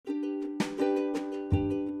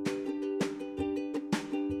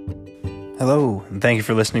Hello, and thank you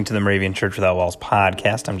for listening to the Moravian Church Without Walls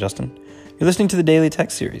podcast. I'm Justin. You're listening to the Daily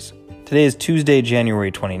Text Series. Today is Tuesday,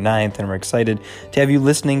 January 29th, and we're excited to have you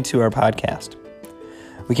listening to our podcast.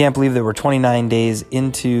 We can't believe that we're 29 days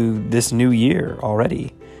into this new year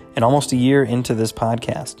already, and almost a year into this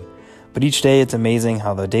podcast. But each day it's amazing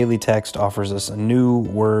how the Daily Text offers us a new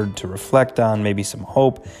word to reflect on, maybe some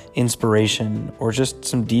hope, inspiration, or just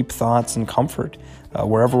some deep thoughts and comfort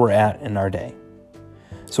wherever we're at in our day.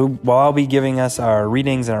 So while I'll be giving us our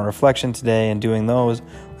readings and our reflection today and doing those,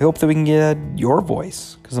 we hope that we can get your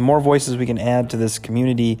voice, because the more voices we can add to this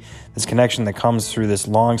community, this connection that comes through this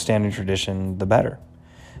long-standing tradition, the better.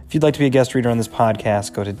 If you'd like to be a guest reader on this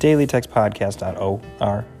podcast, go to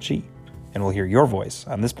dailytextpodcast.org, and we'll hear your voice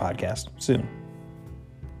on this podcast soon.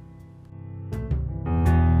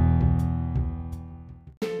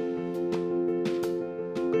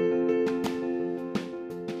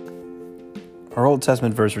 Our Old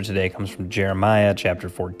Testament verse for today comes from Jeremiah chapter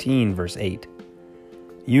 14, verse 8.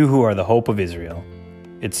 You who are the hope of Israel,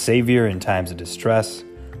 its Savior in times of distress,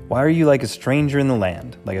 why are you like a stranger in the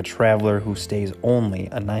land, like a traveler who stays only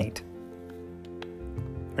a night?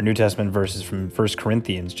 Our New Testament verse is from 1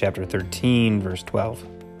 Corinthians chapter 13, verse 12.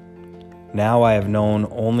 Now I have known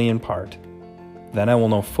only in part, then I will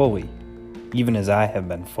know fully, even as I have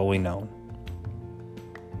been fully known.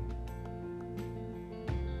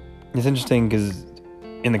 It's interesting because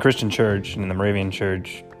in the Christian church and in the Moravian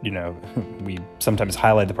church, we sometimes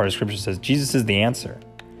highlight the part of Scripture that says Jesus is the answer,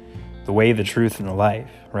 the way, the truth, and the life,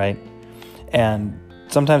 right? And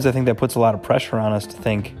sometimes I think that puts a lot of pressure on us to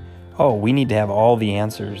think, oh, we need to have all the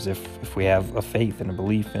answers if we have a faith and a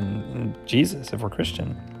belief in Jesus, if we're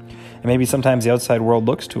Christian. And maybe sometimes the outside world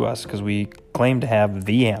looks to us because we claim to have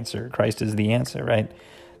the answer. Christ is the answer, right?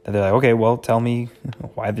 That they're like, okay, well, tell me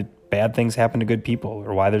why the bad things happen to good people,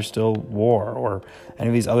 or why there's still war, or any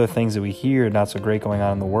of these other things that we hear not so great going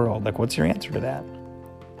on in the world. Like, what's your answer to that?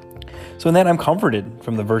 So in that, I'm comforted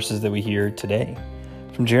from the verses that we hear today.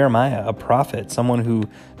 From Jeremiah, a prophet, someone who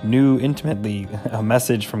knew intimately a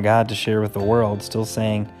message from God to share with the world, still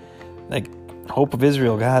saying, like, hope of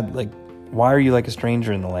Israel, God, like, why are you like a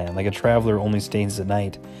stranger in the land, like a traveler only stays at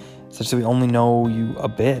night, such that we only know you a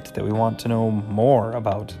bit, that we want to know more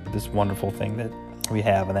about this wonderful thing that we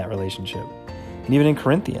have in that relationship. And even in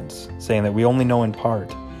Corinthians, saying that we only know in part,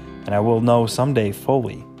 and I will know someday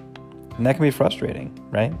fully. And that can be frustrating,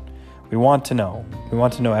 right? We want to know. We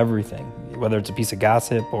want to know everything, whether it's a piece of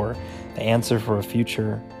gossip or the answer for a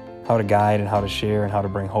future, how to guide and how to share and how to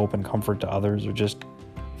bring hope and comfort to others, or just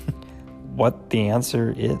what the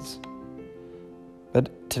answer is.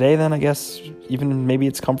 But today then, I guess, even maybe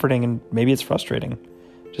it's comforting and maybe it's frustrating,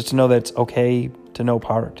 just to know that it's okay to know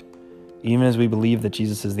part. Even as we believe that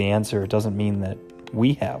Jesus is the answer, it doesn't mean that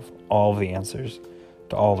we have all of the answers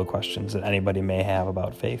to all the questions that anybody may have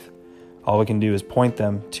about faith. All we can do is point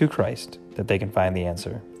them to Christ, that they can find the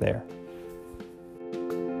answer there.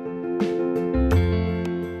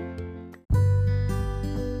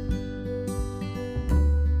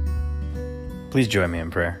 Please join me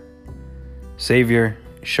in prayer. Savior,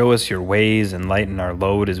 show us your ways and lighten our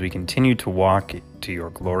load as we continue to walk to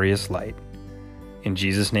your glorious light. In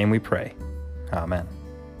Jesus' name we pray. Amen.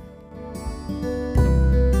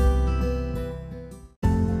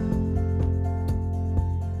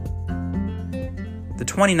 The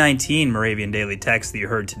 2019 Moravian Daily Text that you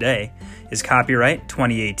heard today is copyright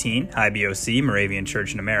 2018 IBOC Moravian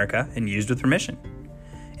Church in America and used with permission.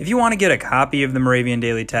 If you want to get a copy of the Moravian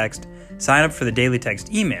Daily Text, sign up for the Daily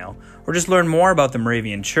Text email, or just learn more about the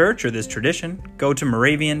Moravian Church or this tradition, go to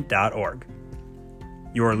moravian.org.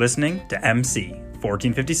 You're listening to MC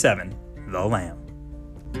 1457, The Lamb.